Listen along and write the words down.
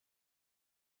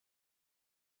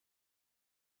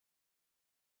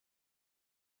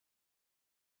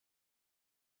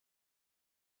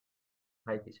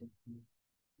Hi, teacher.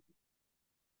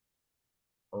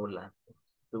 Hola.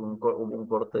 Hubo un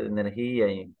corte de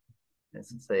energía y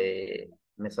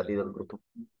me salí del grupo.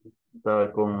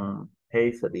 Estaba con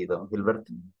Hazel y Don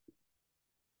Gilberto.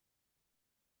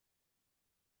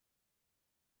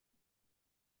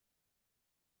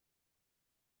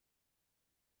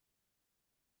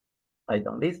 I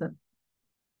don't listen.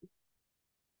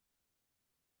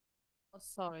 Oh,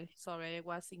 sorry, I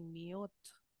was in mute.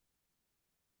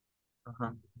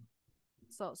 Ajá.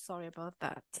 So sorry about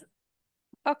that.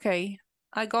 Okay,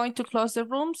 I'm going to close the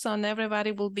rooms and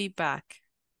everybody will be back.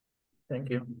 Thank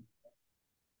you.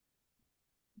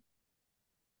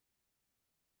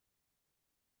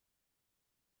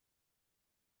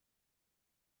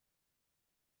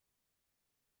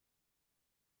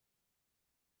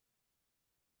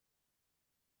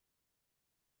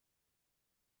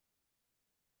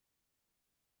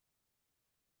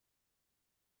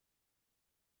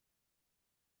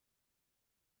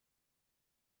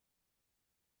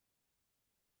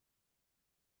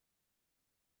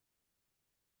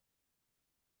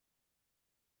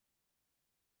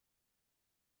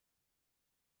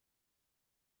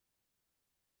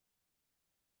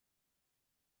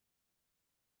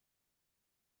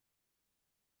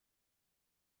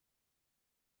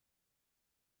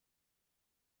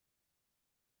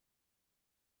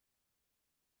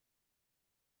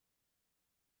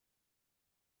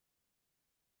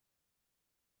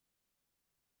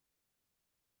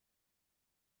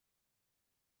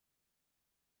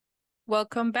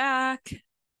 Welcome back.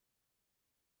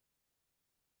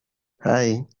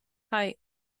 Hi. Hi.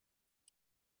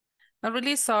 I'm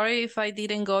really sorry if I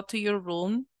didn't go to your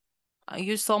room.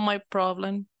 You saw my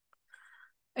problem.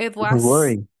 It Don't was,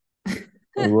 worry.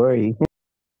 Don't worry.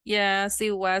 yes,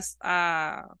 it was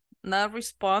not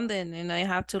responding and I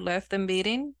had to leave the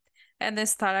meeting and then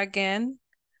start again.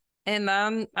 And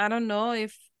I don't know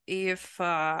if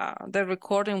the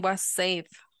recording was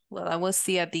saved. Well, I will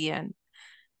see at the end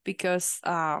because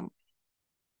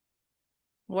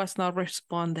was not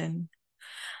responding.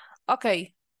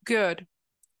 Okay, good.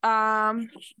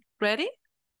 Ready?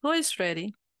 Who is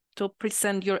ready to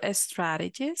present your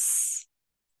strategies?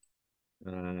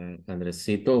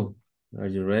 Andresito, are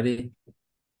you ready?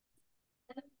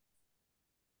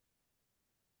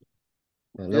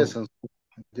 Hello.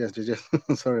 Yes, yes.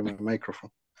 Sorry, my microphone.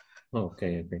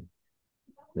 Okay.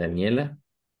 Daniela.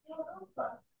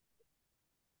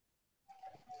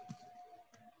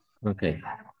 Okay.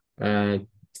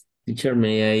 Teacher,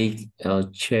 may I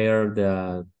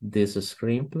share this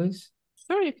screen, please?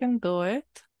 Sure, you can do it.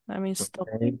 Let me stop.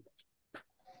 Okay.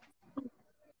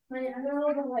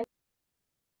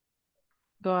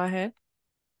 Go ahead.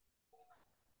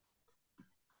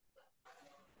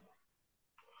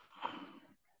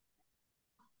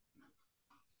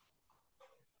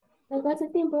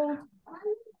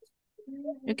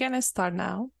 You can start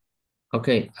now.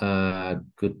 Okay.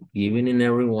 Good evening,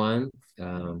 everyone.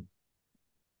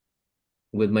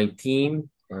 With my team,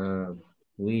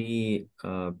 we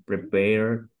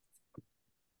prepared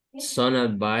some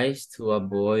advice to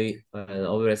avoid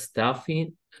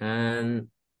overstaffing and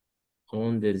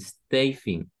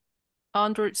understaffing.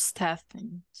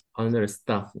 Understaffing.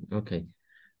 Understaffing. Okay.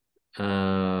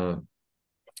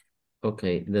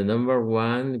 Okay. The number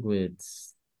one with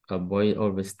avoid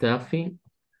overstaffing.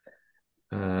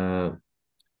 I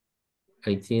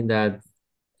think that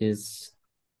is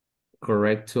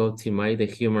correct to optimize the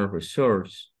human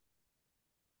resource.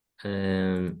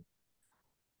 And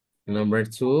number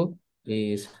two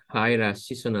is hire a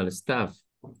seasonal staff.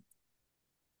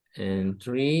 And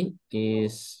three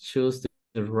is choose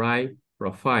the right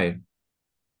profile.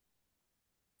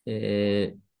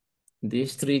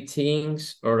 These three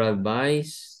things or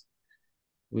advice,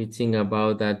 we think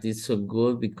about that it's so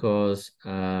good because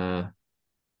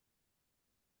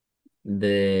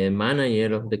the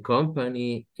manager of the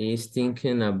company is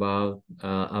thinking about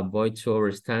avoid to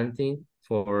overstanding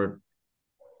for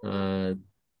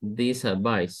this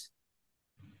advice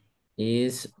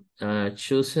is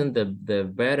choosing the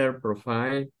better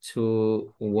profile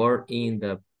to work in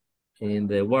the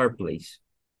workplace.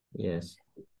 Yes.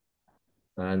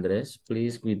 Andres,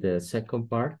 please, with the second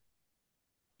part.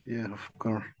 Yeah, of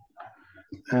course.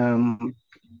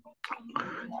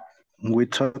 We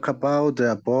talk about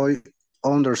the avoid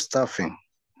understaffing.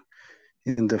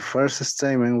 In the first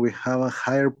statement, we have a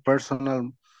higher personal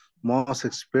most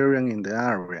experience in the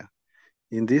area.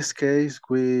 In this case,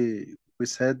 we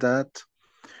said that,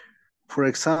 for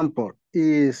example,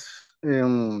 if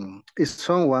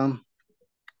someone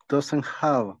doesn't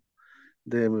have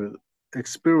the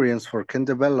experience or can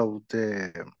develop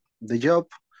the job,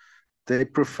 they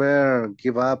prefer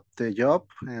give up the job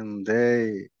and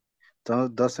they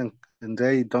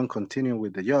don't continue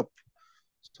with the job.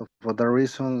 So for that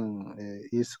reason,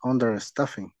 is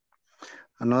understaffing.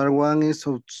 Another one is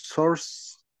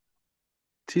outsource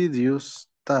tedious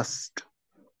task.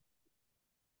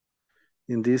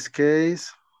 In this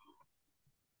case,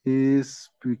 is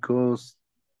because,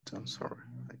 I'm sorry,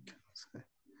 I can't say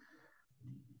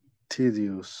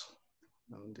tedious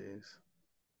on this.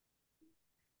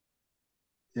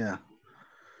 Yeah,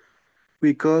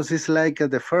 because it's like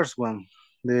the first one.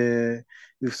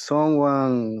 If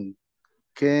someone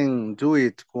can do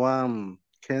it one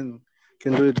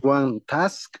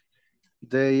task,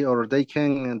 they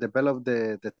can develop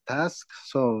the task,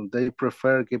 so they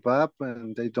prefer give up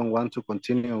and they don't want to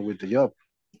continue with the job.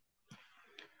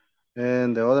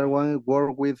 And the other one,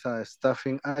 work with a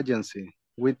staffing agency.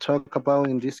 We talk about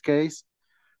in this case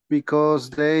because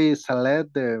they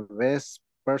select the best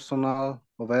personal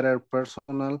or better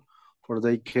personal for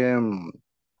they can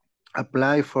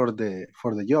apply for the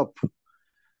job.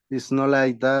 It's not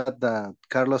like that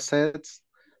Carlos says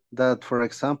that, for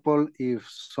example, if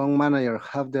some manager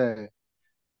have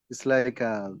it's like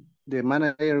the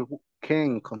manager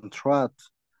can contract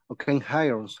or can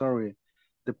hire, sorry,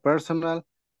 the personal,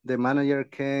 the manager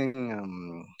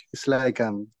can, it's like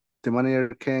the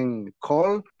manager can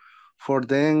call for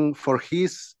them, for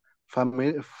his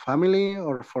family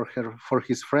or for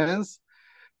his friends,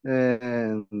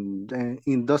 and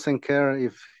it doesn't care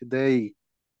if they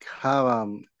have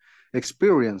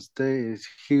experience.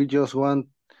 He just want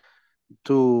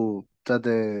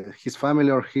that his family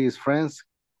or his friends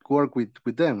work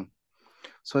with them.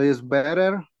 So it's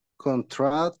better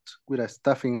contract with a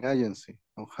staffing agency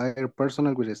or hire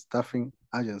personnel with a staffing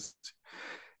agency.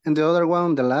 And the other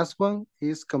one, the last one,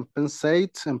 is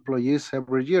compensate employees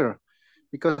every year.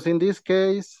 Because in this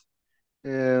case,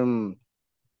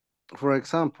 for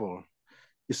example,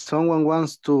 if someone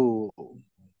wants to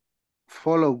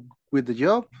follow with the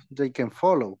job, they can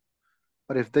follow.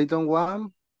 But if they don't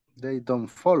want, they don't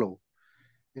follow.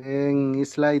 And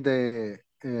it's like the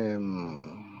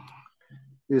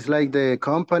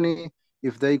company,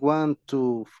 if they want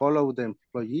to follow the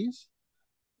employees,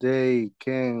 they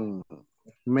can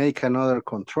make another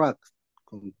contract.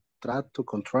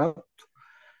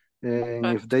 And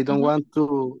if they don't want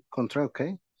to contract,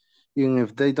 okay. And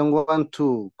if they don't want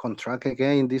to contract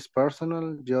again this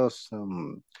personal, just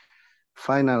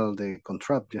final the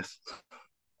contract, yes.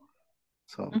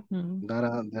 So that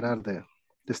are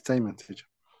the statements, teacher.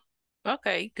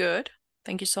 Okay, good.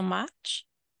 Thank you so much.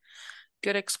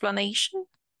 Good explanation.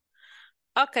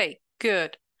 Okay,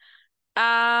 good.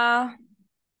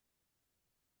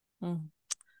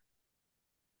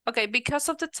 Okay, because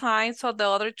of the time, so the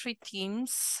other three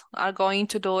teams are going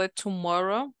to do it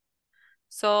tomorrow.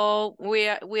 So we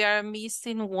are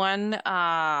missing one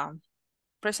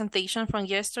presentation from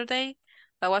yesterday.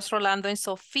 That was Rolando and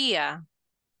Sofia.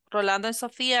 Rolando and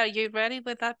Sofia, are you ready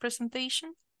with that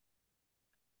presentation?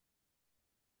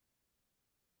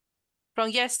 From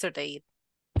yesterday.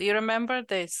 Do you remember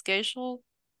the schedule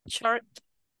chart?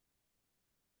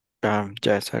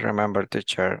 Yes, I remember,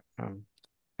 teacher.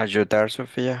 Are you there,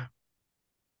 Sophia?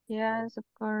 Yes, of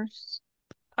course.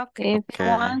 Okay. If you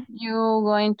want, you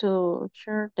going to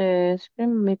share the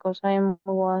screen because I am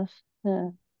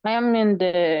in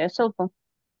the cell phone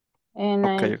and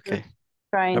Okay, I'm okay. just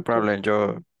trying No problem.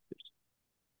 to.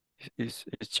 Is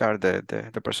share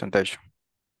the presentation.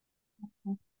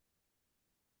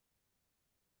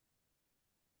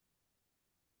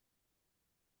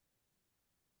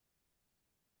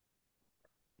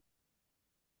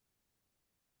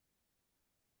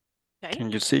 Okay.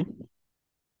 Can you see?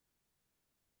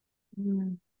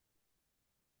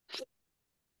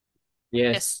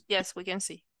 Yes, yes, we can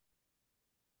see.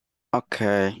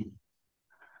 Okay.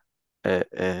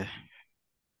 Okay.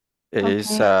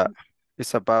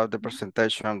 It's about the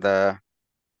presentation, the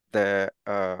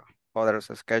others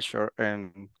schedule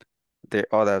and the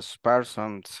others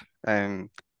persons and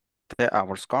the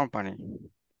hours company.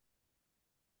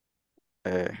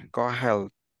 Go ahead,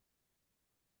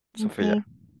 Sophia. Okay.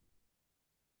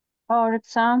 For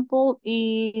example,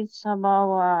 it's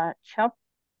about a shop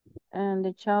and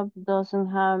the shop doesn't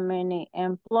have many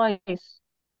employees.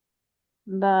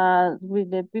 But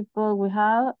with the people we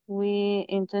have, we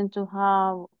intend to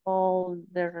have all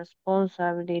the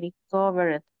responsibility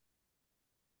covered.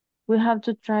 We have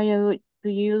to try to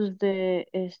use the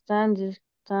standard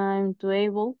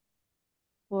timetable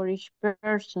for each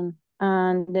person,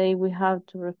 and they will have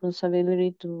the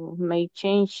responsibility to make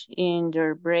change in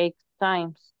their break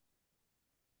times.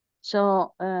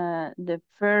 So the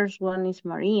first one is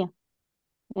Maria.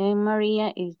 And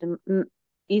Maria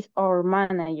is our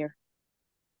manager.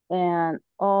 And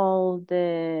all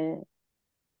the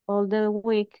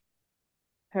week,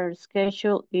 her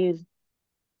schedule is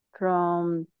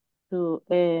from 9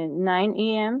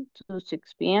 a.m. to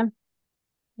 6 p.m.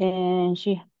 And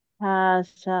she has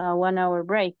a 1 hour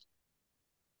break.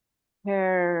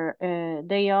 Her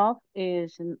day off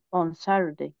is on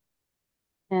Saturday.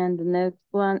 And the next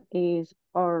one is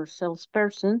our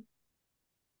salesperson.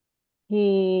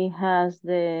 He has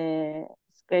the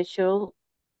schedule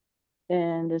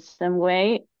in the same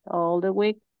way all the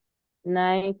week,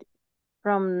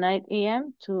 from 9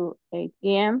 a.m. to 8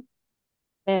 p.m.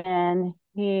 And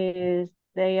his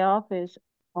day off is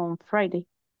on Friday.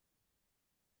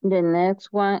 The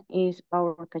next one is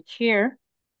our cashier,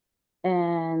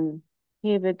 and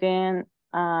he began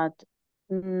at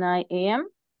 9 a.m.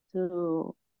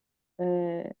 to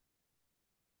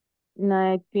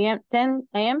 9 p.m., 10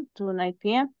 a.m. to 9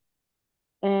 p.m.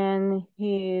 And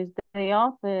his day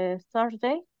off is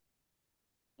Thursday.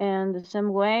 And the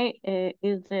same way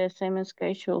is the same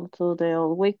schedule to the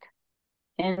whole week.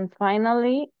 And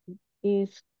finally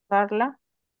is Carla,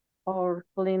 our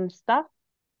clean staff.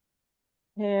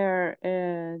 Her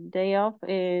day off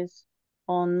is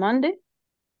on Monday.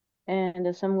 And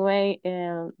the same way,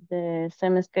 the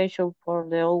same schedule for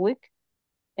the whole week.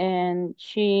 And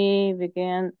she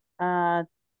began at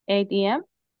 8 a.m.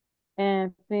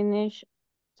 and finished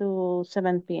to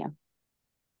 7 p.m.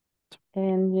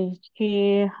 And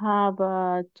she have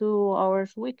a 2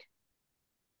 hours week.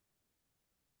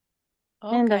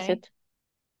 And that's Okay. it.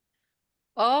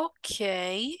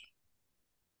 Okay.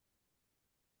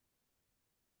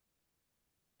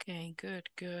 Okay,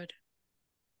 good.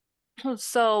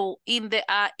 So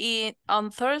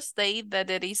on Thursday that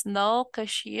there is no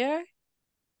cashier,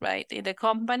 right, in the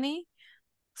company.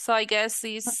 So I guess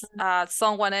is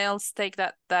someone else take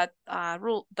that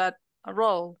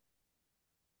role.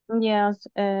 Yes,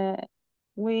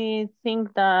 we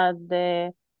think that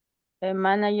the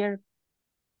manager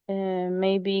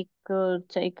maybe could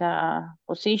take a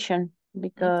position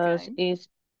because Okay. it's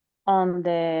on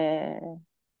her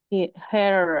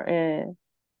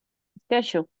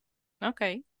schedule.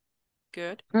 Okay.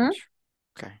 Good. Hmm?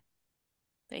 Okay.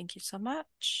 Thank you so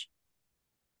much.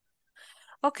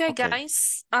 Okay, Okay.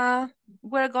 guys.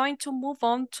 We're going to move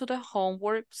on to the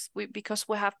homeworks because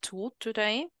we have 2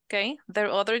 today. Okay. There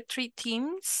are other 3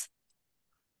 teams.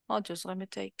 Just let me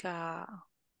take let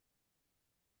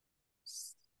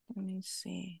me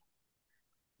see.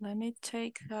 Let me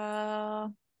take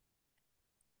a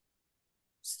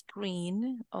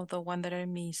screen of the one that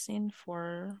I'm missing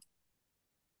for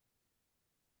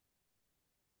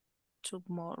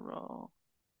tomorrow.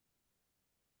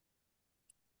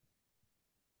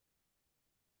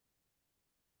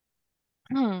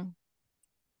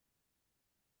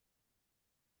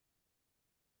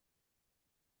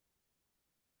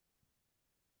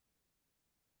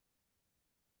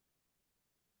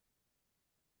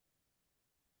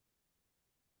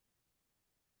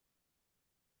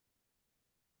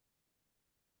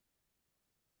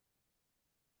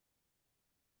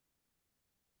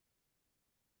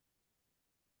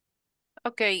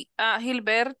 Okay,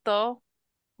 Gilberto,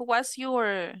 who was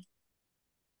your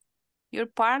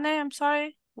partner? I'm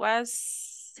sorry,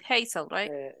 was Hazel, right?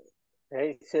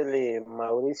 Hazel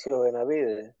Mauricio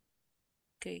Benavides.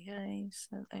 Okay,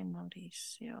 Hazel and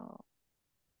Mauricio.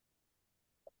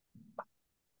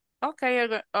 Okay,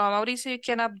 Mauricio, you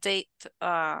can update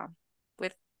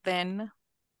with them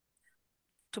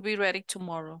to be ready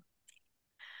tomorrow.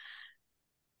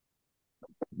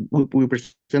 We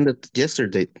presented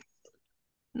yesterday.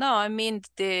 No, I mean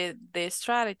the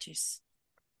strategies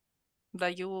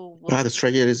that you will. The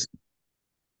strategy is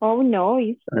Oh no,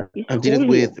 it's I did it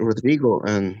Julio. with Rodrigo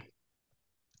and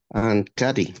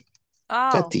Katy. Oh,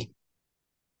 Katy.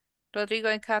 Rodrigo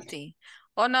and Katy.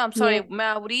 Oh no, I'm sorry, Yes.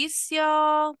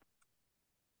 Mauricio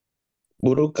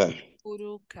Buruca.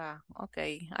 Uruca.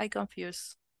 Okay, I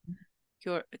confuse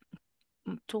your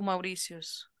 2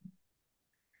 Mauricios.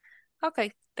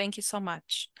 Okay, thank you so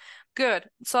much. Good.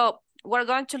 So we're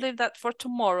going to leave that for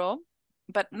tomorrow,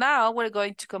 but now we're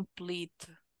going to complete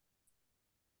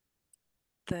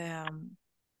the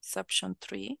section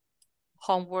 3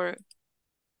 homework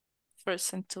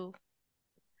first and 2.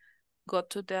 Go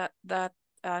to that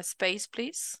space,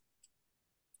 please.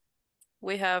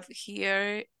 We have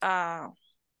here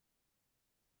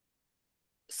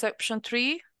section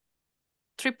 3,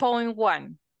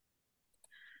 3.1.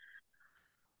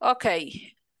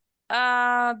 Okay.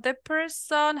 The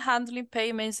person handling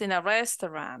payments in a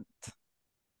restaurant.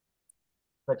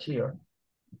 Cashier.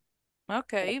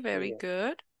 Okay, very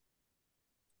good.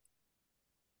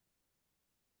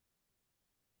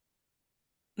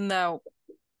 No.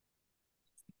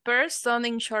 Person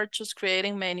in charge of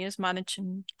creating menus,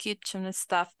 managing kitchen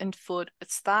staff, and food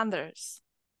standards.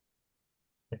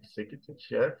 Executive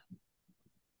chef.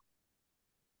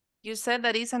 You said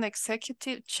that he's an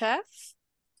executive chef,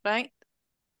 right?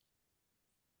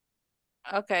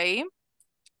 Okay.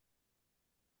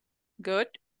 Good.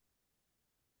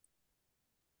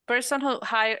 Person who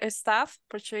hires staff,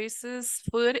 purchases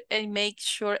food, and makes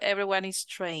sure everyone is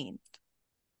trained.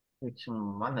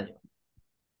 Kitchen manager.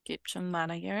 Kitchen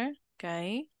manager,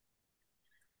 okay.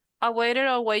 A waiter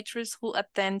or waitress who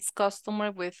attends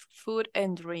customer with food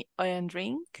and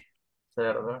drink.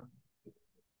 Server.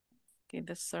 Okay,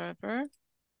 the server.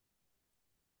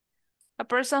 A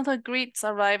person who greets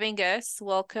arriving guests,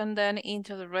 welcome them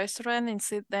into the restaurant and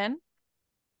sit them.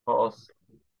 Host.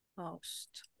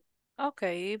 Host.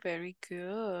 Okay, very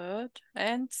good.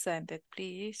 And send it,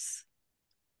 please.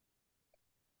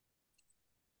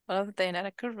 All of them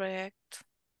are correct.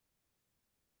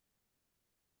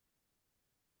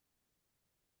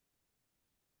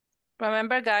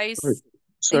 Remember, guys.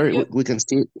 Sorry, you... we can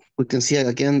see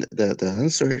again the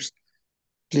answers,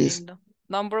 please. Okay,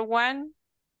 number 1,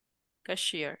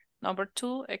 cashier. Number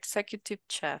 2, executive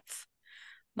chef.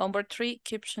 Number 3,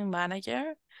 kitchen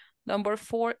manager. Number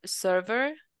 4,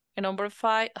 server. And number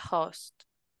 5, host.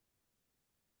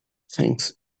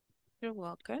 Thanks. You're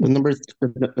welcome.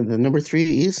 The number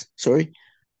 3 is, sorry?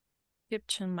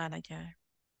 Kitchen manager.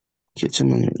 Kitchen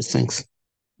manager, thanks.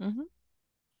 Mm-hmm.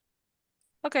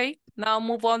 Okay, now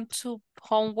move on to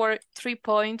homework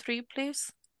 3.3,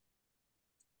 please.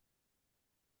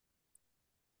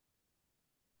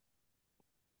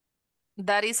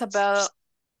 That is about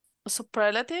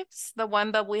superlatives, the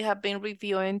one that we have been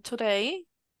reviewing today.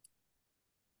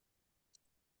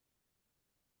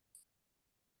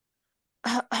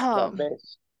 The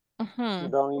best.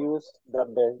 Don't use the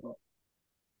best.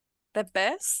 The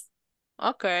best?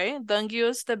 Okay, don't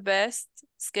use the best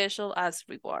schedule as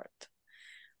reward.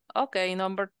 Okay,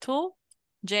 number 2,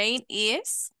 Jane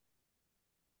is?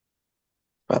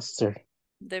 Faster.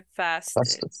 The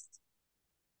fastest.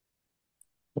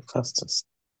 The fastest.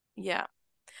 Yeah.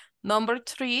 Number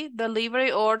 3,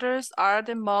 delivery orders are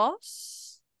the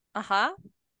most, are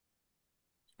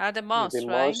the most, The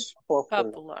right? most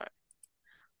popular.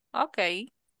 Okay.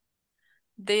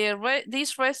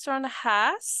 This restaurant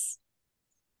has?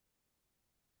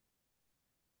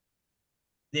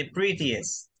 The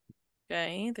prettiest.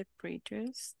 Okay, the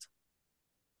prettiest.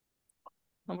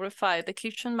 Number 5, the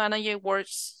kitchen manager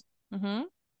works. The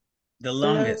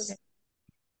longest.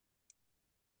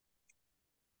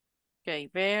 Okay,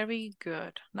 very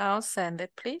good. Now send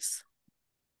it, please.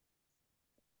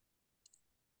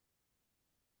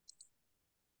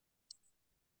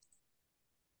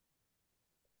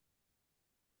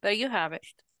 There you have it.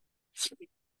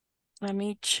 Let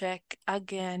me check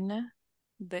again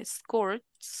the scores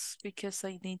because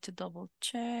I need to double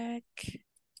check.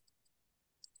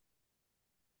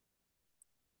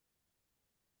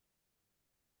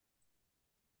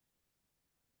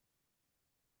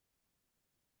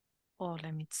 Oh,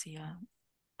 let me see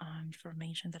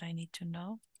information that I need to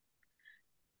know.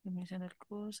 Inicia del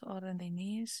curso, orden de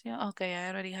inicio. Okay, I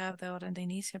already have the orden de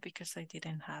inicio because I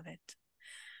didn't have it.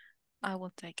 I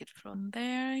will take it from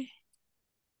there.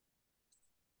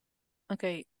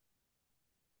 Okay.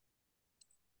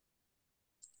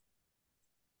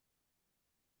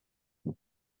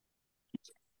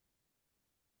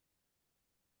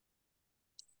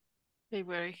 Okay,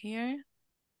 we're here.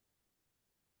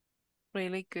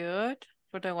 Really good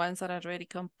for the ones that are already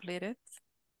completed.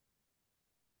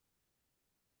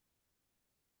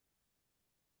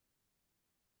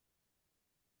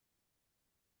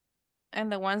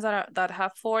 And the ones that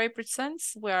have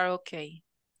 40%, we are okay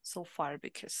so far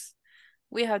because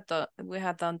we had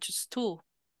done just 2.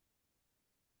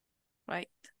 Right?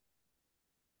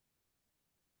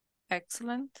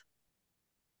 Excellent.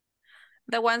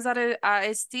 The ones that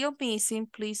are still missing,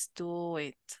 please do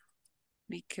it.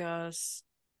 Because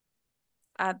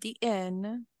at the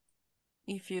end,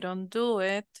 if you don't do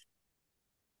it,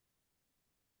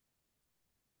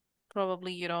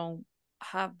 probably you don't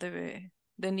have the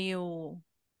new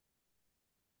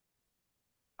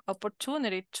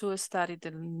opportunity to study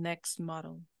the next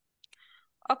model.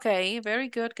 Okay, very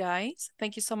good, guys.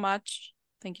 Thank you so much.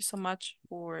 Thank you so much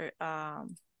for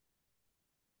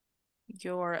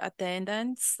your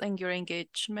attendance and your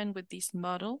engagement with this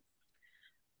model.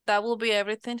 That will be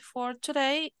everything for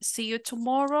today. See you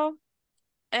tomorrow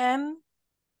and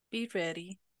be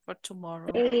ready for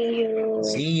tomorrow.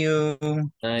 See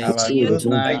you. Nice. Have a good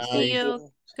night. See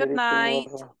you. Good night.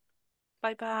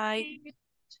 Bye-bye.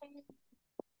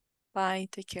 Bye.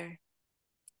 Take care.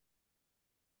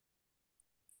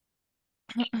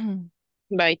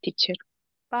 Bye, teacher.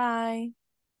 Bye.